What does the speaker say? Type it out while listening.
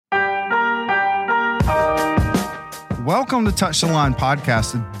Welcome to Touch the Line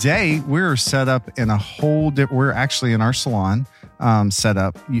podcast. Today we're set up in a we're actually in our salon set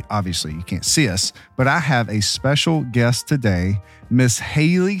up. Obviously you can't see us, but I have a special guest today, Miss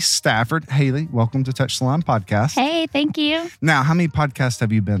Haley Stafford. Haley, welcome to Touch the Line podcast. Hey, thank you. Now, how many podcasts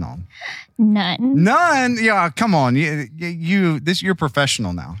have you been on? None. Yeah, come on. You're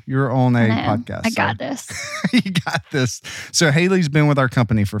professional now. You're on a podcast. I got this. You got this. So Haley's been with our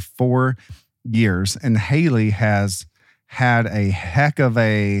company for 4 years, and Haley has had a heck of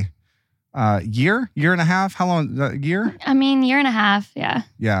a year and a half. How long? A year? I mean, year and a half. Yeah.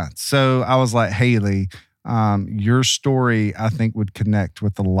 Yeah. So I was like, Haley, your story, I think, would connect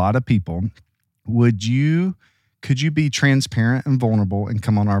with a lot of people. Could you be transparent and vulnerable and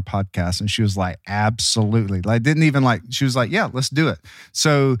come on our podcast? And she was like, absolutely. She was like, yeah, let's do it.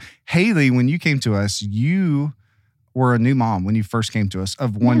 So Haley, when you came to us, you were a new mom when you first came to us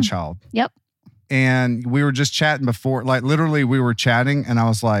of one child. Yep. And we were just chatting before, like literally we were chatting and I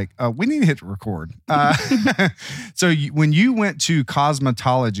was like, we need to hit record. So when you went to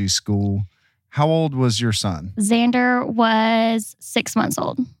cosmetology school, how old was your son? Xander was 6 months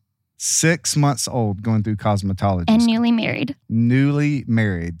old. 6 months old going through cosmetology. And school. newly married. Newly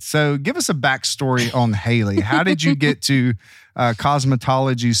married. So give us a backstory on Haley. How did you get to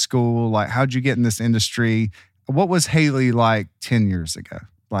cosmetology school? Like, how'd you get in this industry? What was Haley like 10 years ago?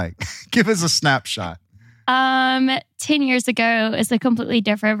 Like, give us a snapshot. 10 years ago is a completely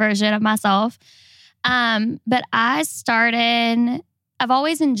different version of myself. But I've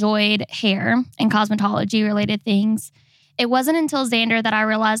always enjoyed hair and cosmetology related things. It wasn't until Xander that I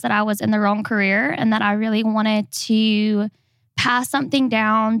realized that I was in the wrong career and that I really wanted to pass something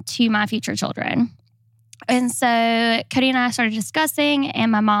down to my future children. And so Cody and I started discussing,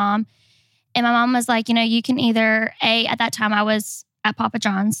 and my mom was like, you can either at that time I was at Papa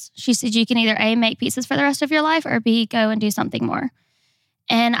John's. She said, you can either A, make pizzas for the rest of your life, or B, go and do something more.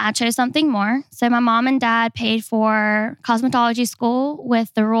 And I chose something more. So my mom and dad paid for cosmetology school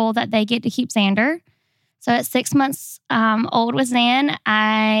with the rule that they get to keep Xander. So at 6 months old with Xan,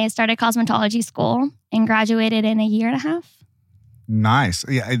 I started cosmetology school and graduated in a year and a half. Nice.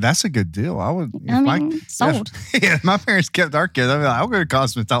 Yeah, that's a good deal. Sold. If my parents kept our kids, I'd be like, I'll go to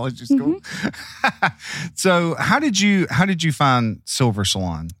cosmetology school. Mm-hmm. So how did you find Silver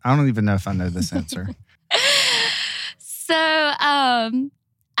Salon? I don't even know if I know this answer. So I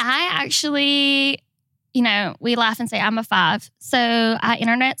actually, we laugh and say I'm a 5. So I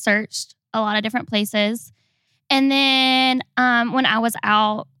internet searched a lot of different places. And then when I was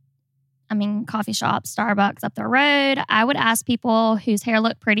out, coffee shops, Starbucks up the road, I would ask people whose hair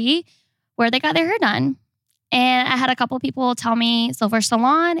looked pretty where they got their hair done. And I had a couple of people tell me Silver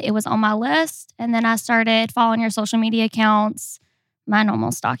Salon. It was on my list. And then I started following your social media accounts, my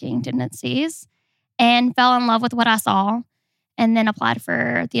normal stalking tendencies, and fell in love with what I saw, and then applied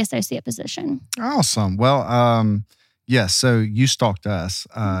for the associate position. Awesome. Well, yes. So you stalked us.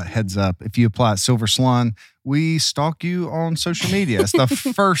 Heads up. If you apply at Silver Salon, we stalk you on social media. It's the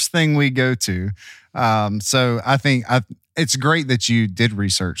first thing we go to. So I think it's great that you did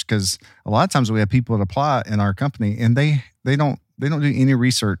research, because a lot of times we have people that apply in our company and they don't do any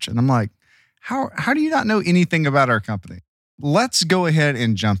research. And I'm like, how do you not know anything about our company? Let's go ahead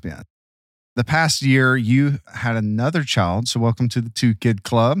and jump in. The past year, you had another child. So welcome to the 2-kid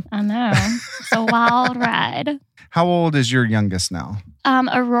club. I know. It's a wild ride. How old is your youngest now?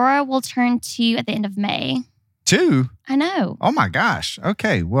 Aurora will turn 2 at the end of May. 2? I know. Oh my gosh.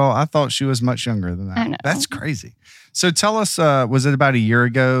 Okay. Well, I thought she was much younger than that. I know. That's crazy. So tell us, was it about a year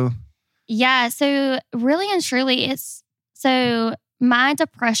ago? Yeah. So really and truly, my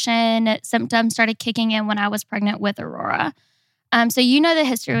depression symptoms started kicking in when I was pregnant with Aurora. So you know the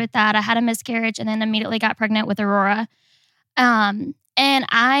history with that. I had a miscarriage and then immediately got pregnant with Aurora. And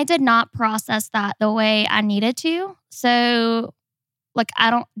I did not process that the way I needed to. So I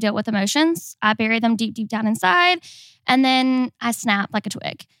don't deal with emotions. I bury them deep, deep down inside. And then I snap like a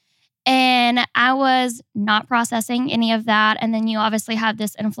twig. And I was not processing any of that. And then you obviously have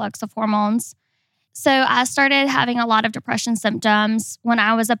this influx of hormones. So I started having a lot of depression symptoms when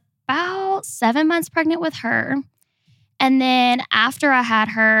I was about 7 months pregnant with her. And then after I had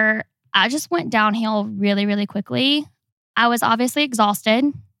her, I just went downhill really, really quickly. I was obviously exhausted.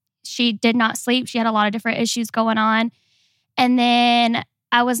 She did not sleep. She had a lot of different issues going on. And then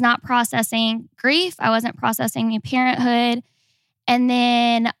I was not processing grief. I wasn't processing new parenthood. And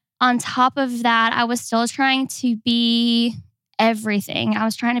then on top of that, I was still trying to be everything. I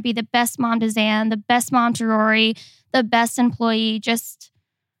was trying to be the best mom to Xan, the best mom to Rory, the best employee.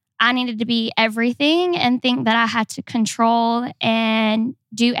 I needed to be everything and think that I had to control and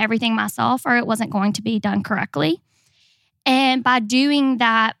do everything myself, or it wasn't going to be done correctly. And by doing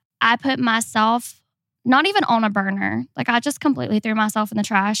that, I put myself not even on a burner. Like I just completely threw myself in the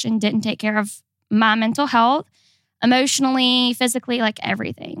trash and didn't take care of my mental health, emotionally, physically, like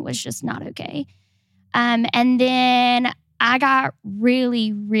everything was just not okay. And then I got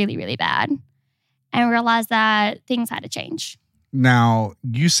really, really, really bad and realized that things had to change. Now,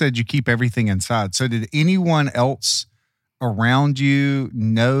 you said you keep everything inside. So did anyone else around you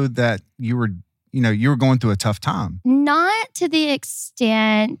know that you were going through a tough time? Not to the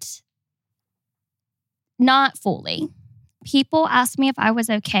extent, not fully. People asked me if I was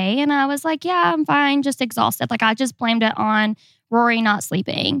okay, and I was like, yeah, I'm fine, just exhausted. Like I just blamed it on Rory not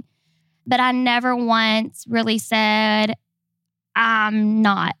sleeping. But I never once really said, I'm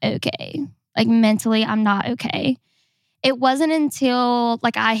not okay. Like mentally, I'm not okay. It wasn't until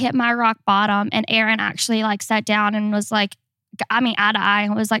like I hit my rock bottom and Aaron actually like sat down and was like, eye to eye,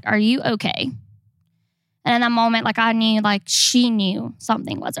 and was like, are you okay? And in that moment, like I knew, like she knew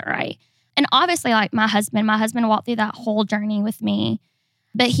something wasn't right. And obviously, like my husband walked through that whole journey with me.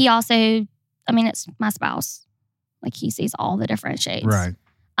 But he also, it's my spouse. Like he sees all the different shades. Right.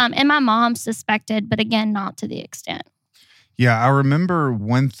 And my mom suspected, but again, not to the extent. Yeah, I remember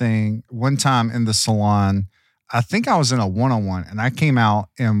one time in the salon, I think I was in a one-on-one and I came out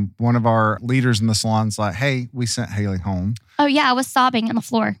and one of our leaders in the salon's like, hey, we sent Haley home. Oh yeah, I was sobbing on the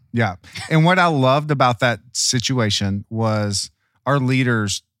floor. Yeah. And what I loved about that situation was our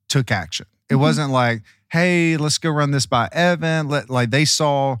leaders took action. It wasn't like, hey, let's go run this by Evan. Like they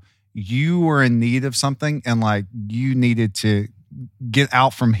saw you were in need of something and like you needed to get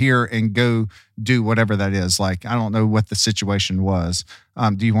out from here and go do whatever that is. Like, I don't know what the situation was.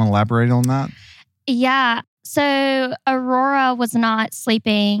 Do you want to elaborate on that? Yeah. So Aurora was not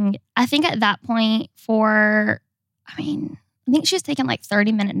sleeping, I think at that point I think she was taking like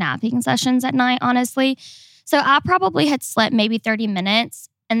 30-minute napping sessions at night, honestly. So I probably had slept maybe 30 minutes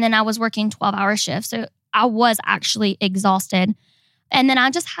and then I was working 12-hour shifts. So I was actually exhausted. And then I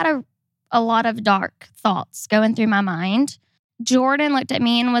just had a lot of dark thoughts going through my mind. Jordan looked at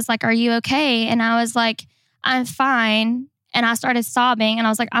me and was like, are you okay? And I was like, I'm fine. And I started sobbing and I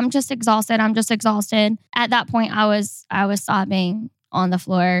was like, I'm just exhausted. At that point, I was sobbing on the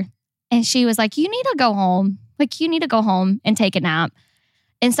floor. And she was like, you need to go home. Like, you need to go home and take a nap.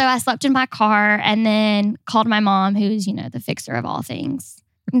 And so I slept in my car and then called my mom, who's, the fixer of all things.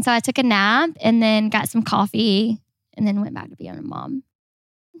 And so I took a nap and then got some coffee and then went back to being a mom.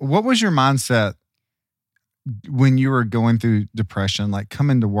 What was your mindset when you were going through depression, like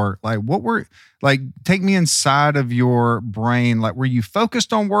coming to work? Like take me inside of your brain. Like, were you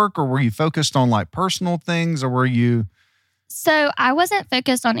focused on work or were you focused on like personal things or were you? So I wasn't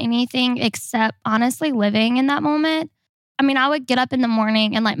focused on anything except honestly living in that moment. I would get up in the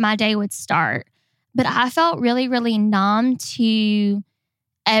morning and like my day would start, but I felt really, really numb to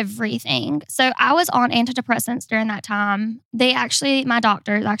everything. So I was on antidepressants during that time. My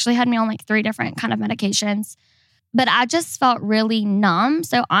doctors actually had me on like 3 different kind of medications, but I just felt really numb.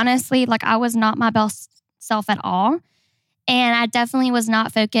 So honestly, like I was not my best self at all. And I definitely was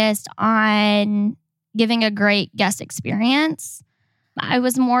not focused on giving a great guest experience. I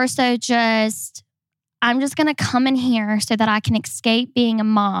was more so just, I'm just going to come in here so that I can escape being a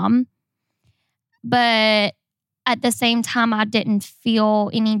mom. But at the same time, I didn't feel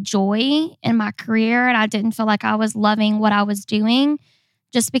any joy in my career and I didn't feel like I was loving what I was doing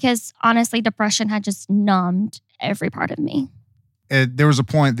just because honestly, depression had just numbed every part of me. There was a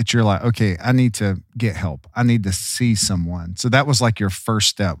point that you're like, okay, I need to get help. I need to see someone. So that was like your first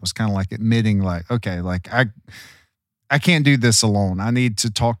step, was kind of like admitting like, okay, like I can't do this alone. I need to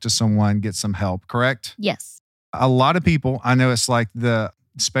talk to someone, get some help, correct? Yes. A lot of people, I know it's like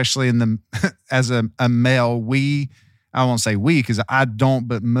especially in the, as a male, I won't say we, because I don't,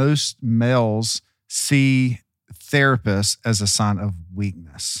 but most males see therapists as a sign of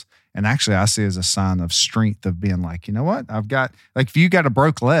weakness. And actually I see it as a sign of strength of being like, you know what? If you got a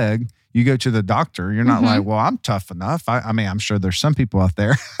broke leg, you go to the doctor. You're not like, well, I'm tough enough. I'm sure there's some people out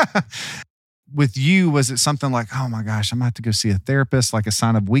there. With you, was it something like, oh my gosh, I'm going to have to go see a therapist, like a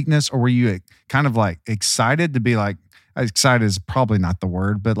sign of weakness? Or were you kind of like excited to be like, excited is probably not the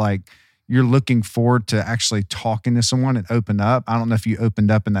word, but like you're looking forward to actually talking to someone and open up? I don't know if you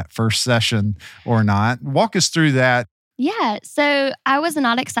opened up in that first session or not. Walk us through that. Yeah. So I was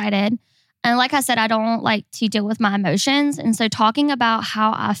not excited. And like I said, I don't like to deal with my emotions. And so talking about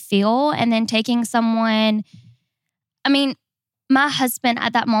how I feel and then taking someone, my husband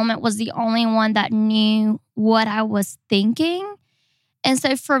at that moment was the only one that knew what I was thinking. And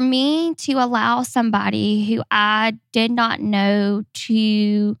so for me to allow somebody who I did not know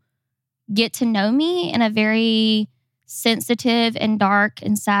to get to know me in a very sensitive and dark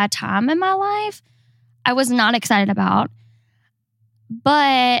and sad time in my life, I was not excited about.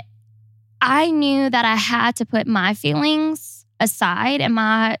 But I knew that I had to put my feelings aside and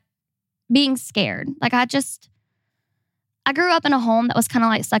my being scared. Like I grew up in a home that was kind of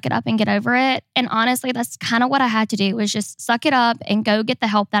like suck it up and get over it. And honestly, that's kind of what I had to do, was just suck it up and go get the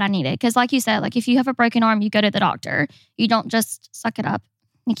help that I needed. Because like you said, like if you have a broken arm, you go to the doctor. You don't just suck it up.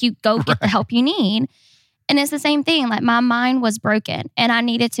 Like you go get the help you need. And it's the same thing. Like my mind was broken and I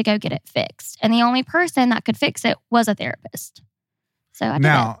needed to go get it fixed. And the only person that could fix it was a therapist. So I did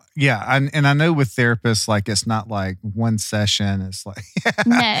it. Yeah. And I know with therapists, like it's not like one session. It's like,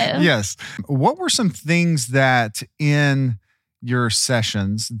 No. Yes. What were some things that in your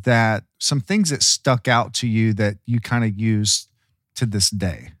sessions some things that stuck out to you that you kind of use to this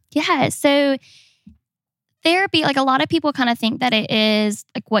day? Yeah. So therapy, like a lot of people kind of think that it is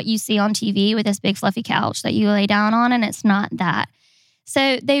like what you see on TV with this big fluffy couch that you lay down on, and it's not that.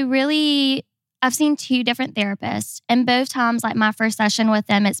 So I've seen 2 different therapists, and both times, like my first session with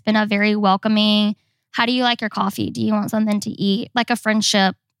them, it's been a very welcoming, how do you like your coffee? Do you want something to eat? Like a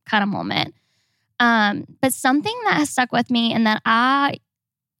friendship kind of moment. But something that has stuck with me and that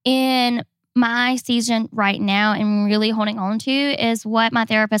in my season right now, am really holding on to is what my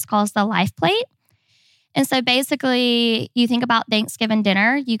therapist calls the life plate. And so basically, you think about Thanksgiving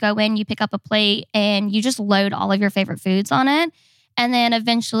dinner, you go in, you pick up a plate, and you just load all of your favorite foods on it. And then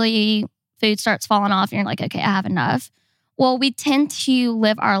eventually food starts falling off and you're like, okay, I have enough. Well, we tend to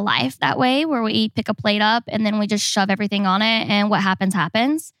live our life that way, where we pick a plate up and then we just shove everything on it, and what happens,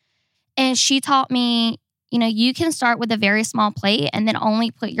 happens. And she taught me, you can start with a very small plate and then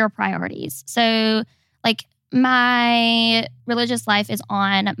only put your priorities. So like my religious life is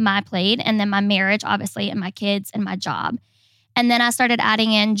on my plate, and then my marriage, obviously, and my kids and my job. And then I started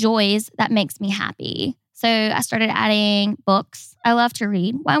adding in joys that makes me happy. So I started adding books. I love to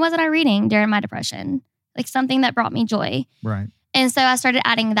read. Why wasn't I reading during my depression? Like something that brought me joy. Right. And so I started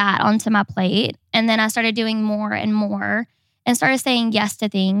adding that onto my plate. And then I started doing more and more and started saying yes to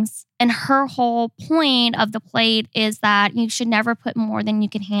things. And her whole point of the plate is that you should never put more than you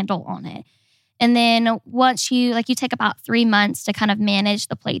can handle on it. And then once you take about 3 months to kind of manage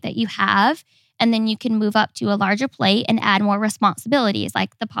the plate that you have, and then you can move up to a larger plate and add more responsibilities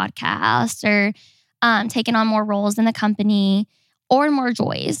like the podcast or taking on more roles in the company or more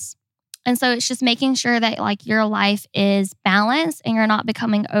joys. And so it's just making sure that like your life is balanced and you're not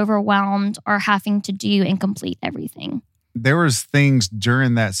becoming overwhelmed or having to do and complete everything. There was things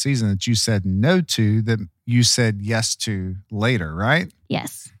during that season that you said no to that you said yes to later, right?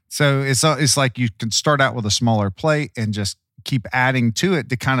 Yes. So it's like you can start out with a smaller plate and just keep adding to it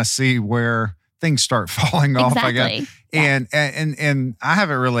to kind of see where things start falling off, I guess. Yeah. And I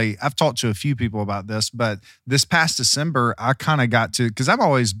haven't really, I've talked to a few people about this, but this past December, I kind of got to, because I've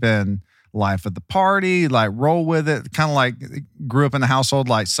always been life of the party, like roll with it, kind of like grew up in a household,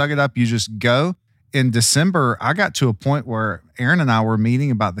 like suck it up, you just go. In December, I got to a point where Aaron and I were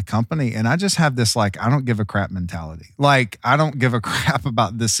meeting about the company, and I just have this like, I don't give a crap mentality. Like, I don't give a crap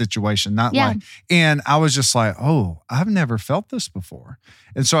about this situation. And I was just like, oh, I've never felt this before.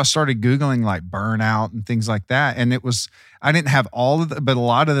 And so I started Googling like burnout and things like that. And I didn't have all of but a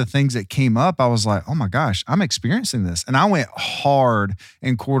lot of the things that came up, I was like, oh my gosh, I'm experiencing this. And I went hard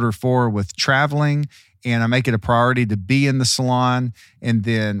in Q4 with traveling. And I make it a priority to be in the salon. And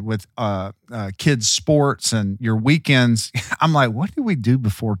then with kids' sports and your weekends, I'm like, what do we do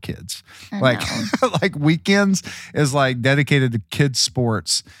before kids? Like weekends is like dedicated to kids'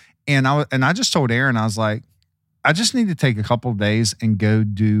 sports. And I just told Aaron, I was like, I just need to take a couple of days and go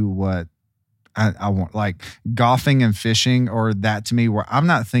do what I want, like golfing and fishing, or that to me, where I'm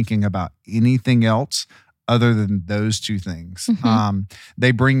not thinking about anything else other than those 2 things. Mm-hmm.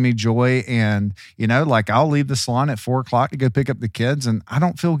 They bring me joy. And, like I'll leave the salon at 4:00 to go pick up the kids, and I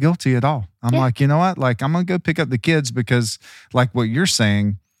don't feel guilty at all. I'm like, you know what? Like, I'm going to go pick up the kids because like what you're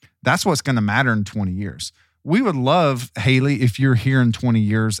saying, that's what's going to matter in 20 years. We would love, Haley, if you're here in 20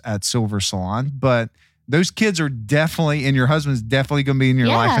 years at Silver Salon, but those kids are definitely, and your husband's definitely going to be in your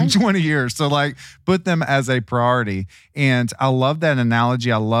life in 20 years. So like put them as a priority. And I love that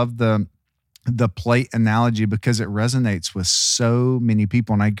analogy. I love the plate analogy because it resonates with so many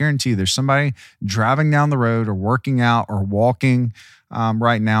people. And I guarantee you there's somebody driving down the road or working out or walking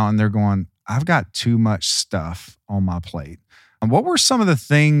right now, and they're going, I've got too much stuff on my plate. And what were some of the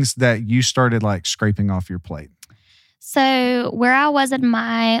things that you started like scraping off your plate? So where I was in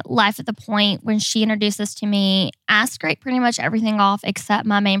my life at the point when she introduced this to me, I scraped pretty much everything off except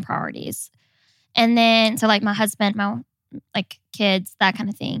my main priorities. And then, so like my husband, my like kids, that kind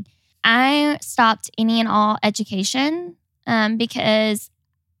of thing. I stopped any and all education because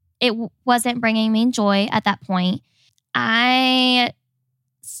it wasn't bringing me joy at that point. I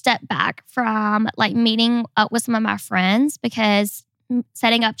stepped back from like meeting up with some of my friends because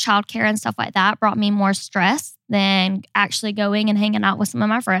setting up childcare and stuff like that brought me more stress than actually going and hanging out with some of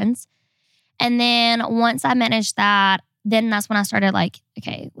my friends. And then once I managed that, then that's when I started like,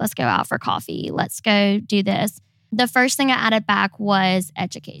 okay, let's go out for coffee. Let's go do this. The first thing I added back was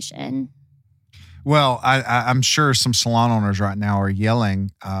education. Well, I'm sure some salon owners right now are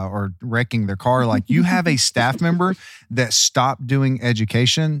yelling or wrecking their car. Like, you have a staff member that stopped doing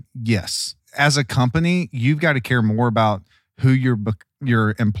education. Yes. As a company, you've got to care more about who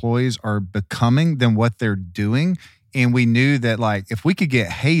your employees are becoming than what they're doing. And we knew that, like, if we could get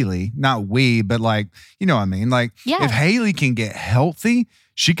Haley, not we, but like, you know what I mean? Like, Yeah. if Haley can get healthy,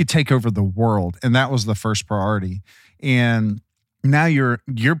 she could take over the world. And that was the first priority. And now you're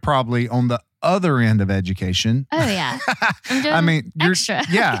probably on the other end of education. Oh, yeah. I'm doing I mean, extra.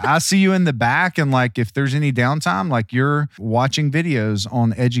 Yeah, I see you in the back, and like, if there's any downtime, like, you're watching videos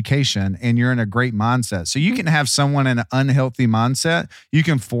on education and you're in a great mindset. So you can have someone in an unhealthy mindset, you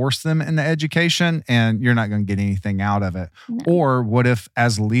can force them into education and you're not going to get anything out of it. No. Or what if,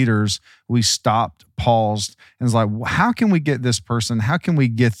 as leaders, we stopped, paused, and it's like, how can we get this person, how can we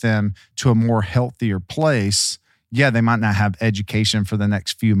get them to a more healthier place? Yeah, they might not have education for the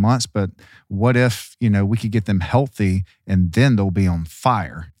next few months, but what if, we could get them healthy and then they'll be on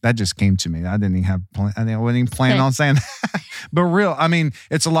fire? That just came to me. I wasn't even planning on saying that. But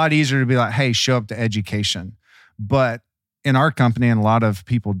it's a lot easier to be like, hey, show up to education. But in our company, and a lot of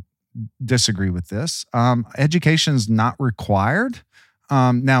people disagree with this, education is not required.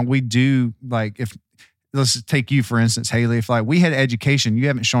 Now we do, like, if let's take you, for instance, Haley, if like we had education, you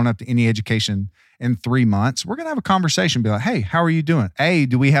haven't shown up to any education in 3 months, we're going to have a conversation, be like, hey, how are you doing? A,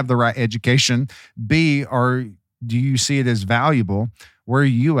 do we have the right education? B, do you see it as valuable? Where are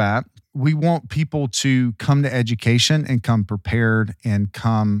you at? We want people to come to education and come prepared and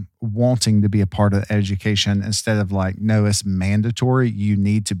come wanting to be a part of education instead of like, no, it's mandatory. You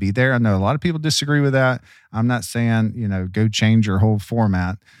need to be there. I know a lot of people disagree with that. I'm not saying, go change your whole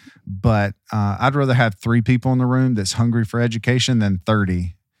format, but I'd rather have 3 people in the room that's hungry for education than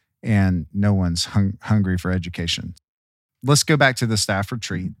 30 and no one's hungry for education. Let's go back to the staff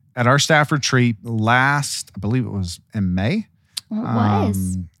retreat. At our staff retreat I believe it was in May. It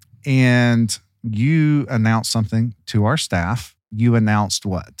was. And you announced something to our staff. You announced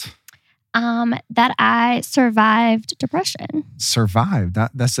what? That I survived depression. Survived.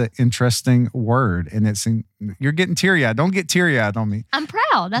 That's an interesting word. And you're getting teary-eyed. Don't get teary-eyed on me. I'm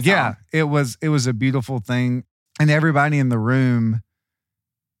proud. That's all. It was a beautiful thing. And everybody in the room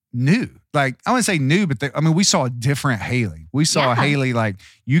knew. Like, I wouldn't say new, but we saw a different Haley. We saw a Haley, like,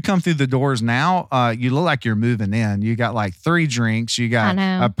 you come through the doors now, you look like you're moving in. You got like 3 drinks, you got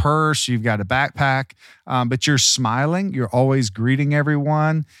a purse, you've got a backpack, but you're smiling. You're always greeting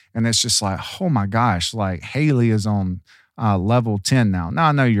everyone. And it's just like, oh my gosh, like Haley is on level 10 now. Now,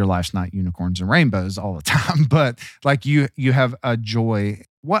 I know your life's not unicorns and rainbows all the time, but like you have a joy.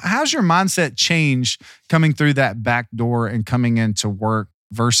 How's your mindset change coming through that back door and coming into work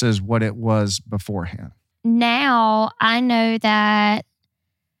versus what it was beforehand? Now I know that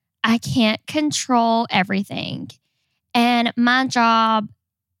I can't control everything. And my job,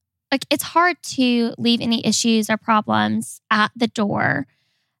 like, it's hard to leave any issues or problems at the door.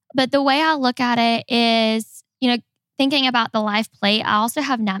 But the way I look at it is, thinking about the life plate, I also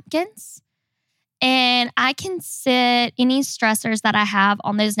have napkins. And I can sit any stressors that I have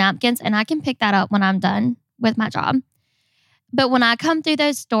on those napkins and I can pick that up when I'm done with my job. But when I come through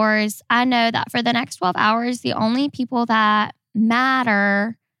those doors, I know that for the next 12 hours, the only people that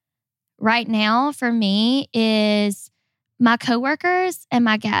matter right now for me is my coworkers and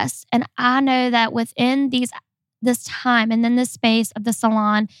my guests. And I know that within this time and then this space of the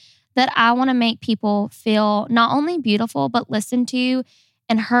salon, that I want to make people feel not only beautiful, but listened to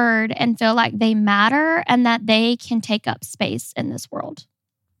and heard and feel like they matter and that they can take up space in this world.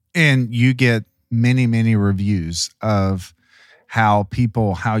 And you get many, many reviews of how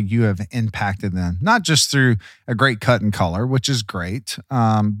you have impacted them, not just through a great cut and color, which is great,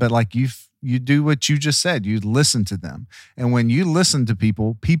 but like you do what you just said, you listen to them. And when you listen to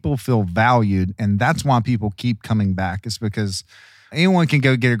people feel valued. And that's why people keep coming back. It's because anyone can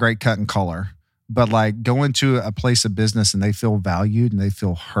go get a great cut and color, but like go into a place of business and they feel valued and they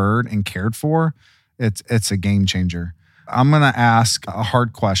feel heard and cared for, it's a game changer. I'm going to ask a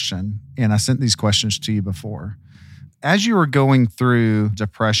hard question, and I sent these questions to you before. As you were going through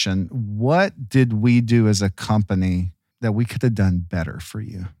depression, what did we do as a company that we could have done better for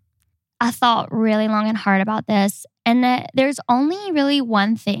you? I thought really long and hard about this. And there's only really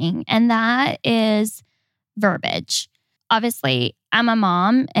one thing, and that is verbiage. Obviously, I'm a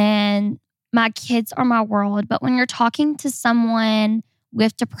mom and my kids are my world. But when you're talking to someone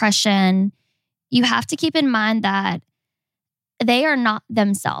with depression, you have to keep in mind that they are not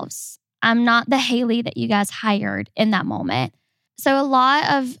themselves. I'm not the Haley that you guys hired in that moment. So a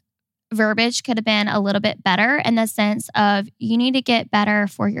lot of verbiage could have been a little bit better in the sense of you need to get better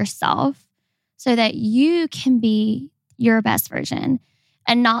for yourself so that you can be your best version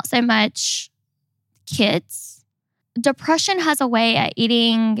and not so much kids. Depression has a way at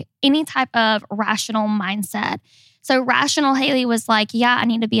eating any type of rational mindset. So rational Haley was like, yeah, I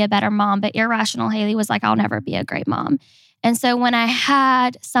need to be a better mom. But irrational Haley was like, I'll never be a great mom. And so when I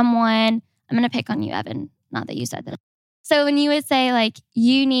had someone, I'm going to pick on you, Evan, not that you said that. So when you would say like,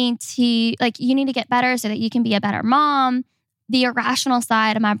 you need to get better so that you can be a better mom, the irrational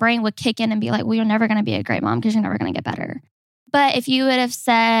side of my brain would kick in and be like, well, you're never going to be a great mom because you're never going to get better. But if you would have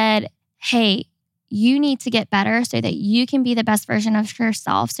said, hey, you need to get better so that you can be the best version of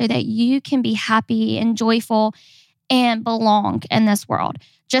yourself, so that you can be happy and joyful and belong in this world.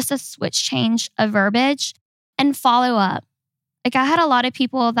 Just a switch change of verbiage and follow up. Like I had a lot of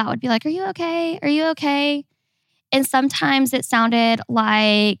people that would be like, are you okay? Are you okay? And sometimes it sounded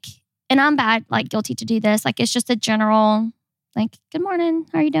like, and I'm guilty to do this. Like it's just a general, like, good morning,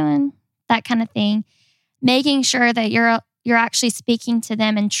 how are you doing? That kind of thing. Making sure that you're actually speaking to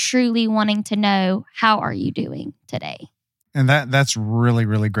them and truly wanting to know, how are you doing today? And that's really,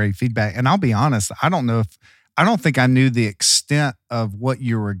 really great feedback. And I'll be honest, I don't think I knew the extent of what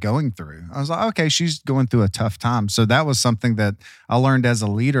you were going through. I was like, okay, she's going through a tough time. So that was something that I learned as a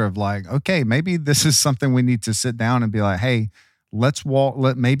leader of like, okay, maybe this is something we need to sit down and be like, hey, let's walk.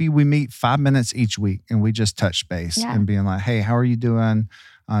 Maybe we meet 5 minutes each week and we just touch base and being like, hey, how are you doing?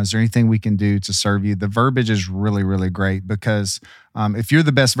 Is there anything we can do to serve you? The verbiage is really, really great because if you're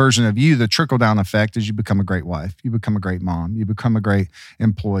the best version of you, the trickle down effect is you become a great wife, you become a great mom, you become a great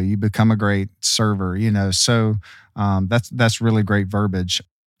employee, you become a great server, So that's really great verbiage.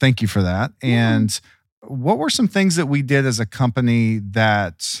 Thank you for that. Yeah. And what were some things that we did as a company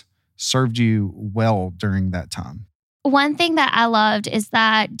that served you well during that time? One thing that I loved is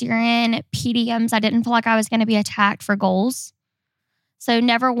that during PDMs, I didn't feel like I was going to be attacked for goals. So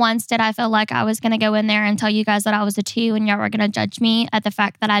never once did I feel like I was going to go in there and tell you guys that I was a 2 and y'all were going to judge me at the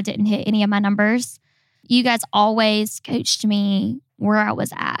fact that I didn't hit any of my numbers. You guys always coached me where I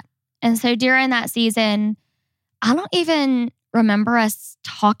was at. And so during that season, I don't even remember us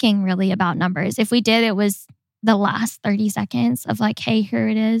talking really about numbers. If we did, it was the last 30 seconds of like, hey, here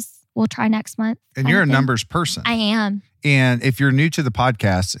it is. We'll try next month. And you're a numbers person. I am. And if you're new to the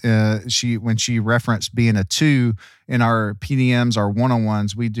podcast, when she referenced being a 2 in our PDMs, our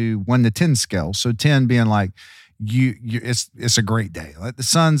one-on-ones, we do 1 to 10 scale. So 10 being like, it's a great day. Like the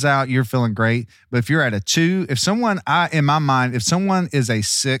sun's out, you're feeling great. But if you're at a 2, in my mind, if someone is a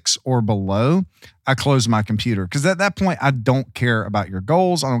 6 or below, I close my computer. Because at that point, I don't care about your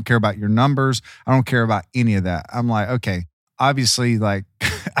goals. I don't care about your numbers. I don't care about any of that. I'm like, okay, obviously, like,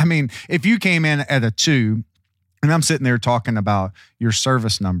 I mean, if you came in at a 2, and I'm sitting there talking about your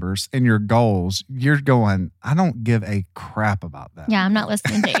service numbers and your goals, you're going, I don't give a crap about that. Yeah, I'm not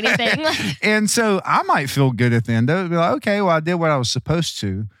listening to anything. And so I might feel good at the end of it. Be like, okay, well, I did what I was supposed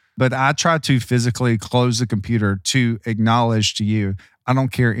to. But I try to physically close the computer to acknowledge to you, I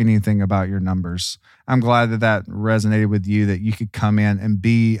don't care anything about your numbers. I'm glad that resonated with you, that you could come in and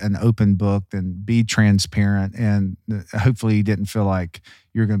be an open book and be transparent. And hopefully you didn't feel like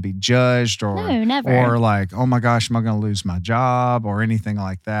you're going to be judged or like, oh my gosh, am I going to lose my job or anything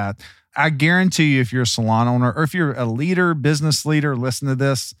like that. I guarantee you, if you're a salon owner or if you're a leader, business leader, listen to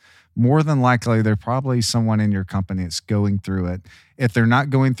this, more than likely, there's probably someone in your company that's going through it. If they're not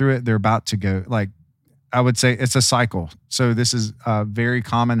going through it, they're about to go. Like, I would say it's a cycle. So this is very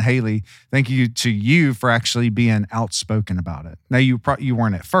common. Haley, thank you to you for actually being outspoken about it. Now, you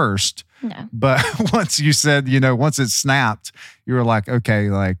weren't at first, no. But once you said, once it snapped, you were like, okay,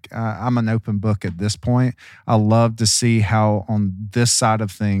 like I'm an open book at this point. I love to see how on this side of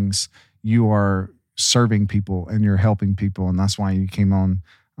things you are serving people and you're helping people. And that's why you came on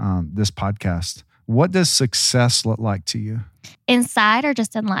this podcast. What does success look like to you? Inside or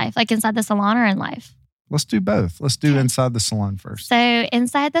just in life? Like inside the salon or in life? Let's do both. Let's do inside the salon first. So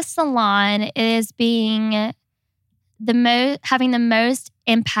inside the salon is being having the most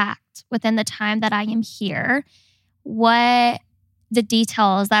impact within the time that I am here. What the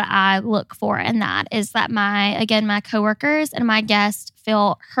details that I look for in that is that my coworkers and my guests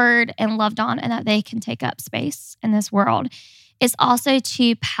feel heard and loved on, and that they can take up space in this world. It's also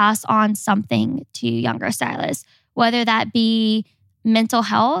to pass on something to younger stylists, whether that be mental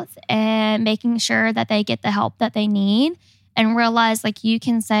health and making sure that they get the help that they need and realize like you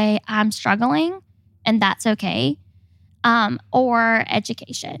can say, I'm struggling and that's okay, or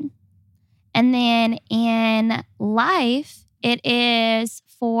education. And then in life, it is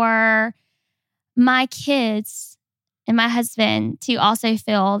for my kids and my husband to also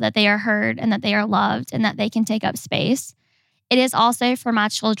feel that they are heard and that they are loved and that they can take up space. It is also for my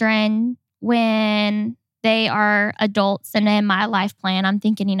children when they are adults and in my life plan, I'm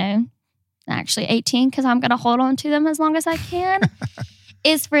thinking, actually 18 because I'm going to hold on to them as long as I can,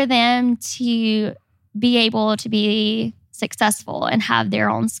 is for them to be able to be successful and have their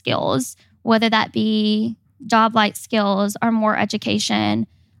own skills, whether that be job-like skills or more education.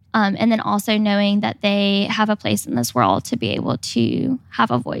 And then also knowing that they have a place in this world to be able to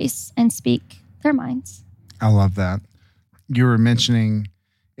have a voice and speak their minds. I love that. You were mentioning,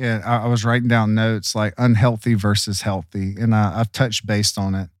 I was writing down notes like unhealthy versus healthy, and I've touched base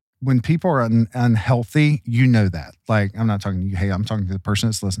on it. When people are unhealthy, you know that. Like, I'm not talking to you, hey, I'm talking to the person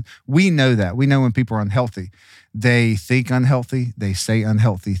that's listening. We know that. We know when people are unhealthy. They think unhealthy. They say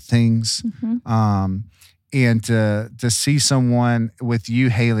unhealthy things. Mm-hmm. And to see someone with you,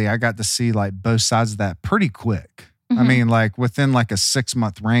 Haley, I got to see like both sides of that pretty quick. Mm-hmm. I mean, like within like a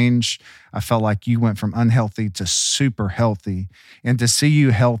 6-month range, I felt like you went from unhealthy to super healthy. And to see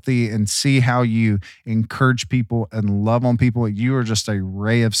you healthy and see how you encourage people and love on people, you are just a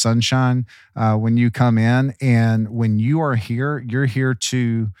ray of sunshine when you come in. And when you are here, you're here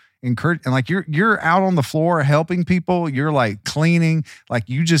to encourage, and like you're out on the floor helping people, you're like cleaning, like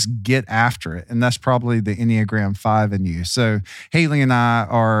you just get after it. And that's probably the Enneagram 5 in you. So Haley and I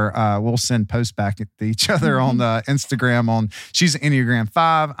are, we'll send posts back at each other on the Instagram she's an Enneagram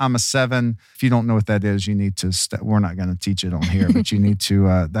 5. I'm a 7. If you don't know what that is, you need to, we're not going to teach it on here, but you need to,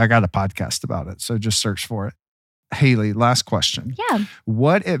 I got a podcast about it. So just search for it. Haley, last question. Yeah.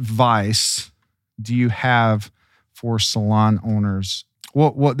 What advice do you have for salon owners?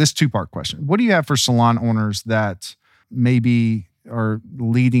 Well, this 2-part question. What do you have for salon owners that maybe are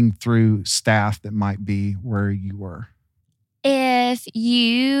leading through staff that might be where you were? If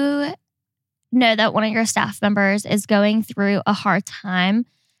you know that one of your staff members is going through a hard time,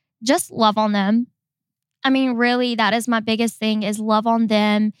 just love on them. I mean, really, that is my biggest thing is love on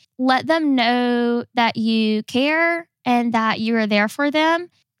them. Let them know that you care and that you are there for them.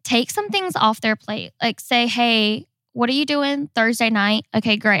 Take some things off their plate. Like say, hey, what are you doing Thursday night?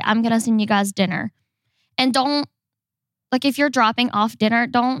 Okay, great. I'm going to send you guys dinner. And don't, like if you're dropping off dinner,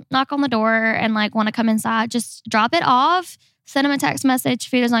 don't knock on the door and like want to come inside. Just drop it off, send them a text message,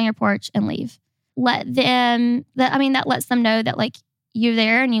 food is on your porch, and leave. That lets them know that like you're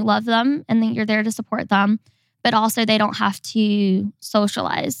there and you love them and then you're there to support them. But also they don't have to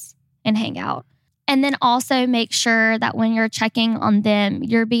socialize and hang out. And then also make sure that when you're checking on them,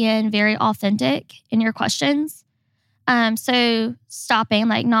 you're being very authentic in your questions. So stopping,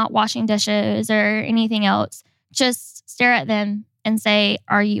 like not washing dishes or anything else, just stare at them and say,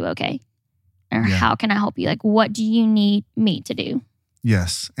 are you okay? Or how can I help you? Like, what do you need me to do?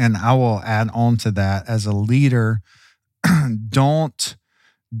 Yes. And I will add on to that as a leader, don't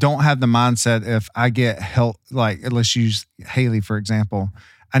have the mindset if I get help, like let's use Haley, for example,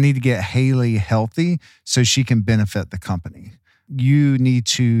 I need to get Haley healthy so she can benefit the company. You need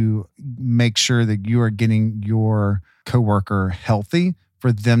to make sure that you are getting your coworker healthy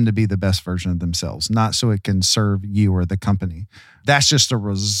for them to be the best version of themselves, not so it can serve you or the company. That's just a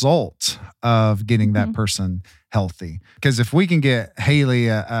result of getting that person healthy. Because if we can get Haley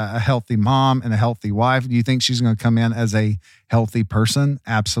a healthy mom and a healthy wife, do you think she's going to come in as a healthy person?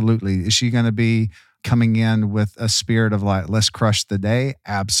 Absolutely. Is she going to be coming in with a spirit of like, let's crush the day?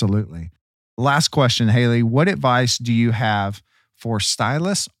 Absolutely. Last question, Haley, what advice do you have for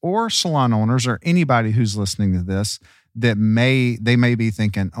stylists or salon owners or anybody who's listening to this that they may be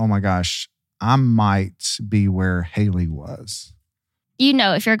thinking, oh my gosh, I might be where Haley was?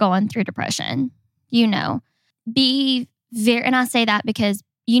 If you're going through depression, be very, and I say that because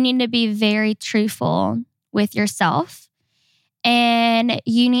you need to be very truthful with yourself and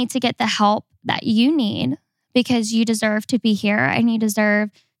you need to get the help that you need because you deserve to be here and you deserve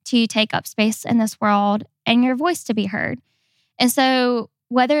to take up space in this world and your voice to be heard. And so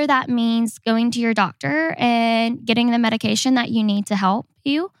whether that means going to your doctor and getting the medication that you need to help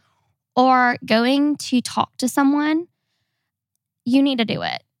you or going to talk to someone, you need to do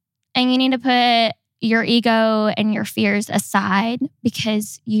it. And you need to put your ego and your fears aside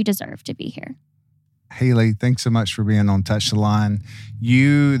because you deserve to be here. Haley, thanks so much for being on Touch the Line.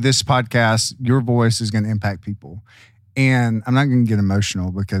 This podcast, your voice is going to impact people. And I'm not going to get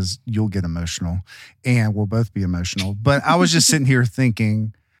emotional because you'll get emotional and we'll both be emotional. But I was just sitting here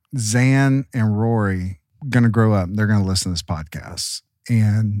thinking, Zan and Rory going to grow up. They're going to listen to this podcast.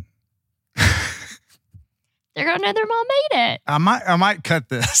 And they're going to know their mom made it. I might cut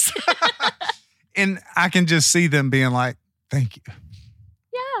this. And I can just see them being like, thank you.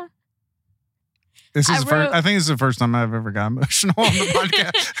 Yeah. I think this is the first time I've ever got emotional on the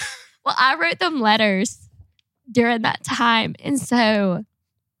podcast. Well, I wrote them letters during that time. And so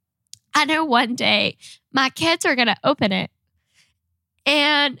I know one day my kids are going to open it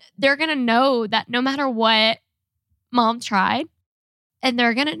and they're going to know that no matter what, mom tried. And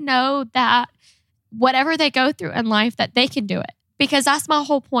they're going to know that whatever they go through in life, that they can do it. Because that's my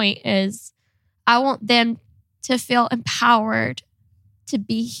whole point is I want them to feel empowered to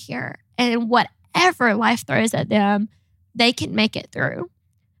be here. And whatever life throws at them, they can make it through.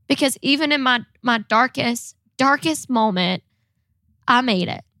 Because even in my darkest moment, I made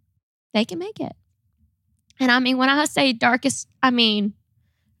it. They can make it. And I mean, when I say darkest, I mean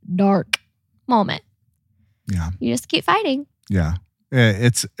dark moment. Yeah. You just keep fighting. Yeah.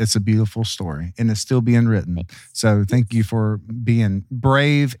 It's a beautiful story and it's still being written. Thanks. So thank you for being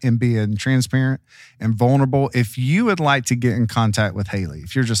brave and being transparent and vulnerable. If you would like to get in contact with Haley,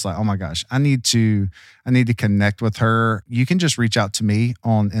 if you're just like, oh my gosh, I need to connect with her, you can just reach out to me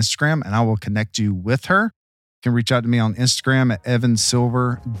on Instagram and I will connect you with her. You can reach out to me on Instagram at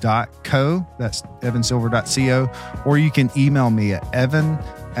evansilver.co. That's evansilver.co. Or you can email me at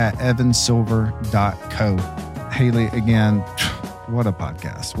evan@evansilver.co. Haley, again, what a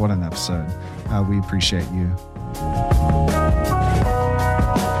podcast. What an episode. We appreciate you.